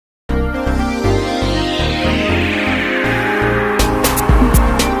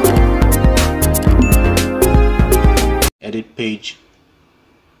edit page.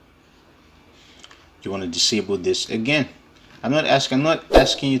 You want to disable this again. I'm not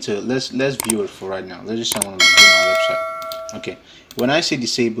asking you to, let's view it for right now. Let's just say I want to view my website. Okay, when I say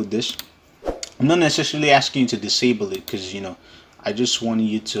disable this, I'm not necessarily asking you to disable it, because you know, I just want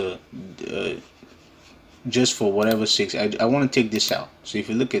you to just for whatever sakes, I want to take this out. So if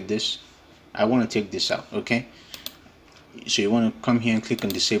you look at this, I want to take this out. Okay, so you want to come here and click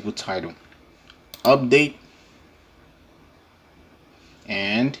on disable title, update,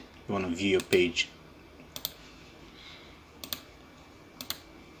 and you want to view your page.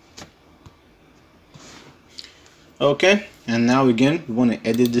 Okay, and now again we want to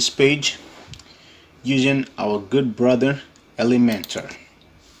edit this page using our good brother Elementor.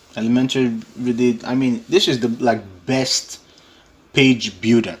 Elementor really, I mean, this is the best page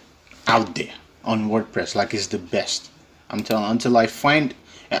builder out there on WordPress. Like, it's the best. I'm telling, until I find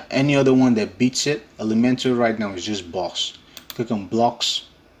any other one that beats it, Elementor right now is just boss. Click on blocks,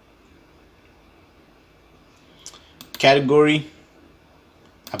 category,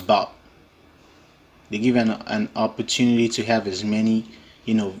 about. They give an opportunity to have as many,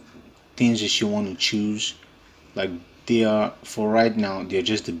 you know, things as you want to choose. Like, they are, for right now, they're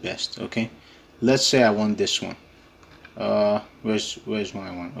just the best. Okay, let's say I want this one. Where's one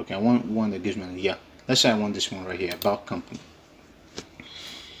I want? Okay, I want one that gives me, yeah, let's say I want this one right here, about company.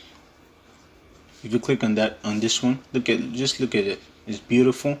 If you click on that, on this one, just look at it. It's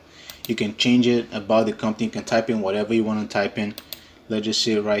beautiful. You can change it, about the company. You can type in whatever you want to type in. Let's just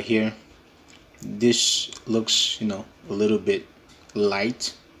say right here, this looks, you know, a little bit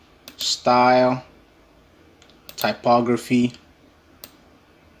light. Style, typography,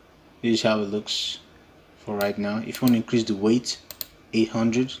 this is how it looks for right now. If you want to increase the weight,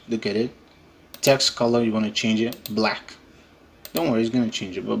 800, look at it. Text color, you want to change it, black. Don't worry, it's going to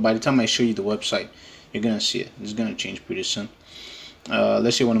change it, but by the time I show you the website, you're going to see it. It's going to change pretty soon.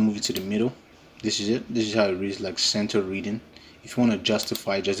 Let's say you want to move it to the middle. This is it. This is how it reads, like center reading. If you want to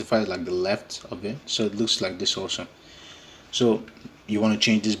justify it like the left of it, so it looks like this also. So you want to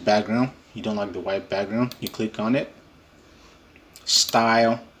change this background. You don't like the white background, you click on it.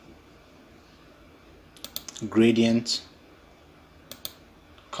 Style, gradient,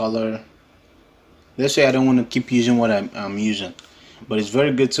 color. Let's say I don't want to keep using what I'm using, but it's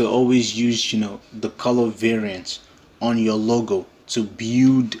very good to always use, you know, the color variants on your logo to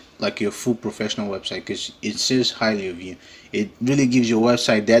build like your full professional website, because it says highly of you. It really gives your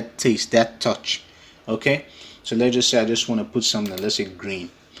website that taste, that touch. Okay, so let's just say I just want to put something, let's say green.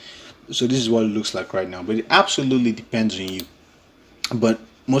 So this is what it looks like right now, but it absolutely depends on you. But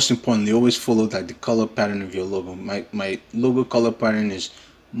most importantly, always follow like the color pattern of your logo. My logo color pattern is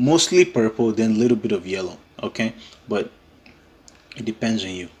mostly purple, then a little bit of yellow. Okay, but it depends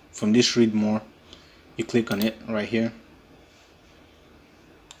on you. From this read more, you click on it right here.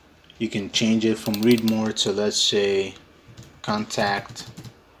 You can change it from read more to, let's say, contact,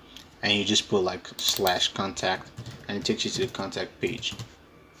 and you just put like /contact, and it takes you to the contact page.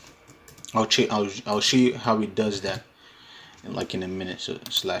 I'll show you how it does that in a minute. So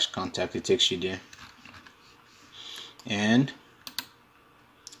 /contact, it takes you there, and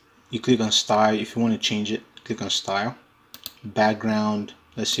you click on style. If you want to change it, click on style. Background,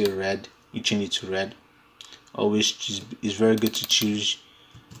 let's say red, you change it to red. Always, it's very good to choose,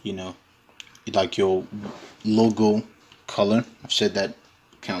 you know, like your logo color. I've said that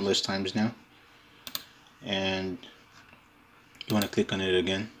countless times now. And you want to click on it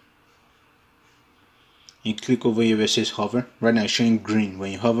again. You click over here where it says hover. Right now it's showing green.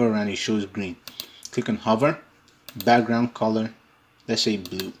 When you hover around, it shows green. Click on hover. Background color, let's say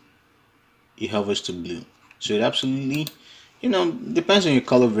blue. It hovers to blue. So it absolutely, you know, depends on your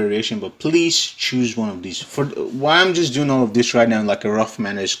color variation, but please choose one of these. For why I'm just doing all of this right now in like a rough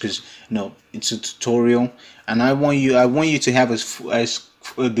manner is because, you know, it's a tutorial, and I want you to have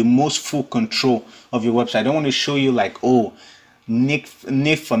the most full control of your website. I don't want to show you like, oh, Nick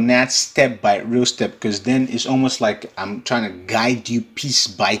for that step by real step, because then it's almost like I'm trying to guide you piece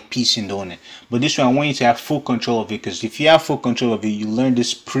by piece in doing it. But this one, I want you to have full control of it, because if you have full control of it, you learn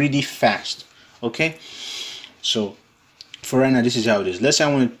this pretty fast. Okay, so for right now, this is how it is. Let's say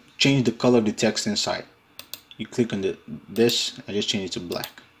I want to change the color of the text inside. You click on this. I just change it to black.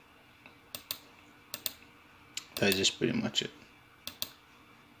 That's just pretty much it.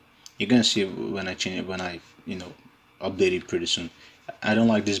 You're gonna see it when I change it, when I, you know, update it pretty soon. I don't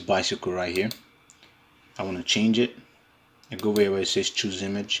like this bicycle right here. I want to change it. I go where it says choose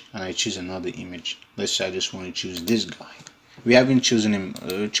image, and I choose another image. Let's say I just want to choose this guy. We haven't chosen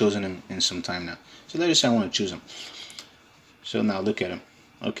him in some time now. So let's say I want to choose him. So now look at him.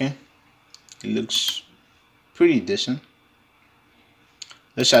 Okay, it looks pretty decent.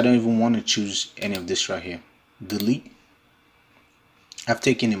 Let's say I don't even want to choose any of this right here. Delete. I've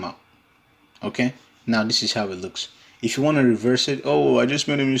taken him out. Okay, now this is how it looks. If you want to reverse it, oh, I just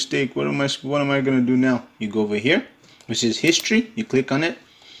made a mistake, what am I gonna do now? You go over here, which is history, you click on it,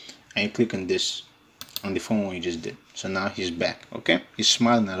 and you click on this, on the phone one you just did. So now he's back. Okay, he's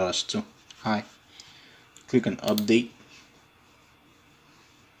smiling at us too. Hi. Click on update,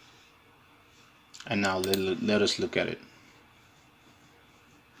 and now let us look at it.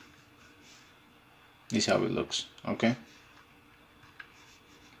 This is how it looks. Okay,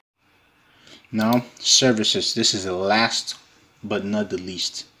 now services. This is the last but not the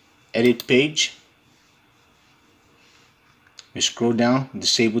least. Edit page. We scroll down,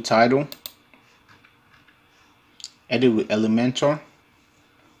 disable title, edit with Elementor.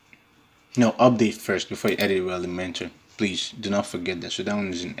 No, update first before you edit with Elementor. Please do not forget that. So that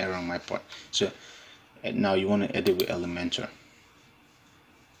one is an error on my part. So now you want to edit with Elementor.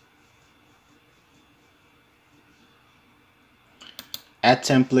 Add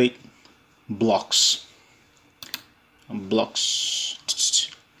template, blocks,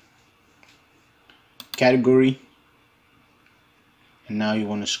 category, and now you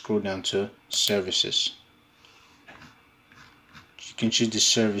want to scroll down to services. You can choose the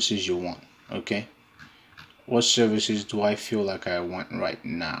services you want. Okay, what services do I feel like I want right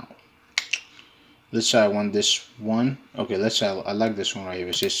now? Let's say I want this one. Okay, let's say I like this one right here.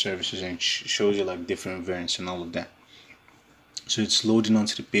 It says services and shows you like different variants and all of that. So it's loading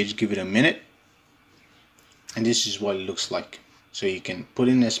onto the page. Give it a minute, and this is what it looks like. So you can put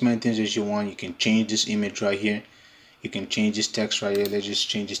in as many things as you want. You can change this image right here. You can change this text right here. Let's just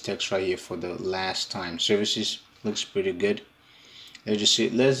change this text right here for the last time. Services looks pretty good. Let's just say,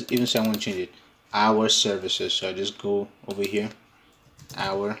 let's even say I want to change it. Our services. So I just go over here.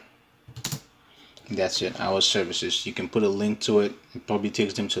 Our. That's it. Our services. You can put a link to it. It probably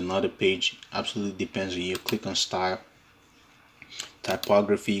takes them to another page. Absolutely depends on you. Click on style.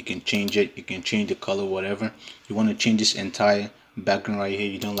 Typography, you can change it. You can change the color, whatever. You want to change this entire background right here.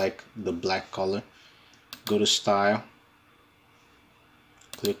 You don't like the black color. Go to style.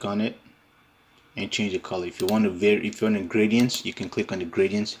 Click on it and change the color. If you want to gradients, you can click on the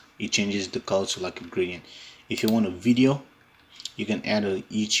gradients. It changes the color to like a gradient. If you want a video, you can add a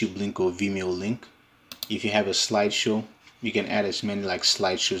YouTube link or Vimeo link. If you have a slideshow, you can add as many like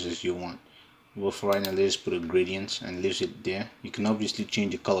slideshows as you want. Well, for right now, let's put a gradient and leaves it there. You can obviously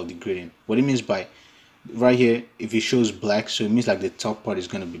change the color of the gradient. What it means by right here, if it shows black, so it means like the top part is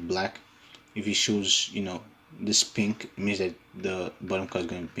going to be black. If it shows, you know, this pink, it means that the bottom part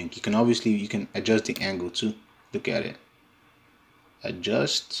is going to be pink. You can adjust the angle too. Look at it.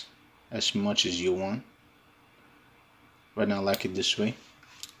 Adjust as much as you want. Right now I like it this way.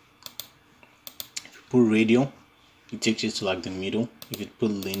 If you put radial, it takes it to like the middle. If you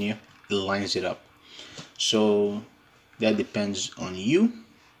put linear, it lines it up. So that depends on you.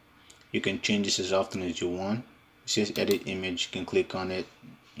 You can change this as often as you want. It says edit image. You can click on it,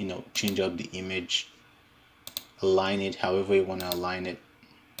 you know, change up the image, align it however you want to align it.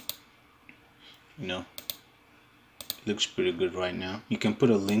 You know, it looks pretty good right now. You can put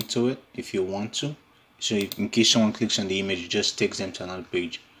a link to it if you want to. So in case someone clicks on the image, it just takes them to another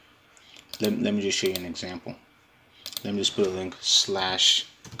page. Let me just show you an example. Let me just put a link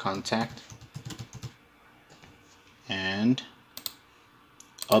 /contact and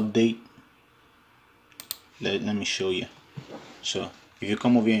update. Let me show you. So if you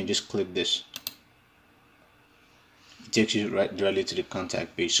come over here and just click this, it takes you directly to the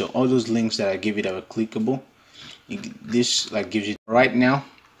contact page. So all those links that I give you that are clickable, this like gives you right now.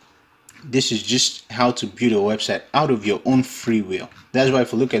 This is just how to build a website out of your own free will. That's why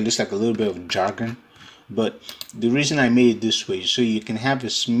if you look at this like a little bit of jargon, but the reason I made it this way is so you can have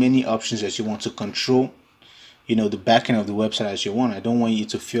as many options as you want to control, you know, the backend of the website as you want. I don't want you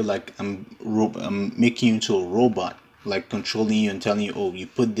to feel like I'm making you into a robot, like controlling you and telling you, oh, you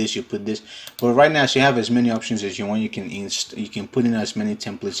put this, you put this. But right now, so you have as many options as you want. You can put in as many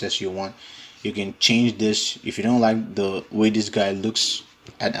templates as you want. You can change this. If you don't like the way this guy looks,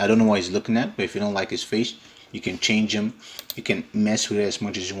 I don't know what he's looking at, but if you don't like his face, you can change him. You can mess with it as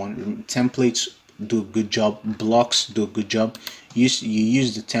much as you want. Templates do a good job. Blocks do a good job. You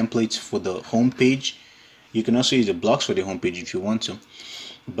use the templates for the home page. You can also use the blocks for the home page if you want to,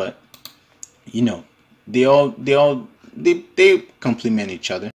 but you know, they complement each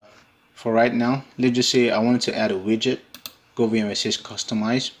other. For right now, let's just say I wanted to add a widget. Go over here and it says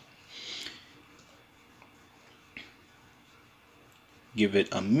customize. Give it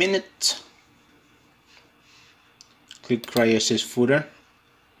a minute. Click right here, it says footer.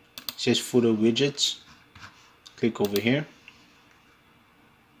 It says footer widgets. Click over here.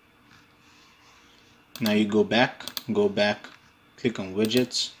 Now you go back, click on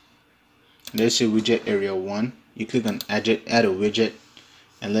widgets. Let's say widget area 1. You click on add a widget,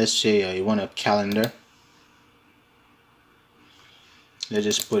 and let's say you want a calendar. Let's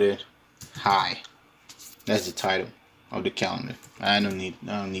just put it hi. That's the title of the calendar. I don't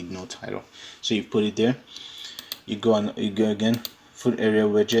need no title. So you put it there. You go again, food area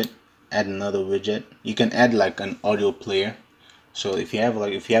widget, add another widget. You can add like an audio player. So if you have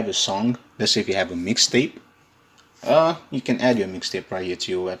a song, let's say if you have a mixtape, you can add your mixtape right here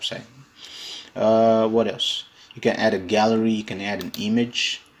to your website. What else? You can add a gallery, you can add an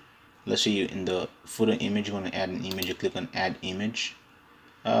image. Let's say you in the footer image you want to add an image, you click on add image.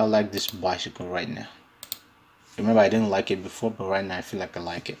 Like this bicycle right now. Remember I didn't like it before, but right now I feel like I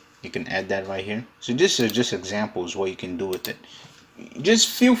like it. You can add that right here. So this is just examples what you can do with it. Just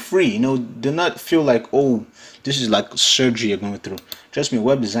feel free, you know, do not feel like, oh, this is like surgery you're going through. Trust me,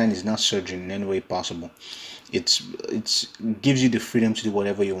 web design is not surgery in any way possible. It's gives you the freedom to do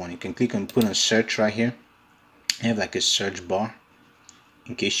whatever you want. You can click on put on search right here. You have like a search bar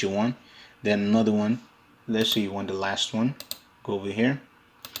in case you want. Then another one, let's say you want the last one, go over here,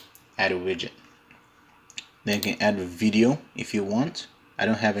 add a widget. Then you can add a video if you want. I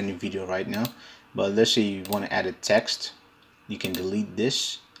don't have any video right now, but let's say you want to add a text. You can delete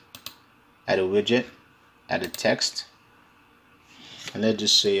this, add a widget, add a text, and let's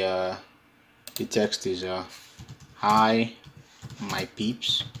just say the text is hi my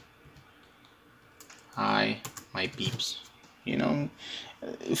peeps, hi my peeps. You know,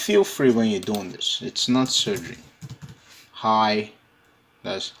 feel free when you're doing this. It's not surgery. Hi,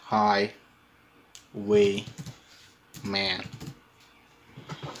 that's hi way man.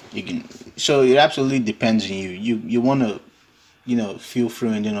 You can, so it absolutely depends on you. You want to, you know, feel free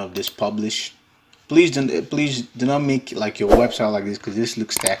and of this publish. Please do not make like your website like this, because this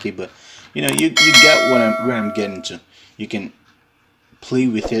looks tacky, but you know, you get where I'm getting to. You can play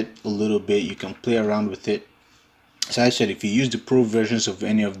with it a little bit, you can play around with it. As I said, if you use the pro versions of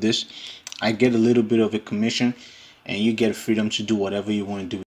any of this, I get a little bit of a commission, and you get freedom to do whatever you want to do.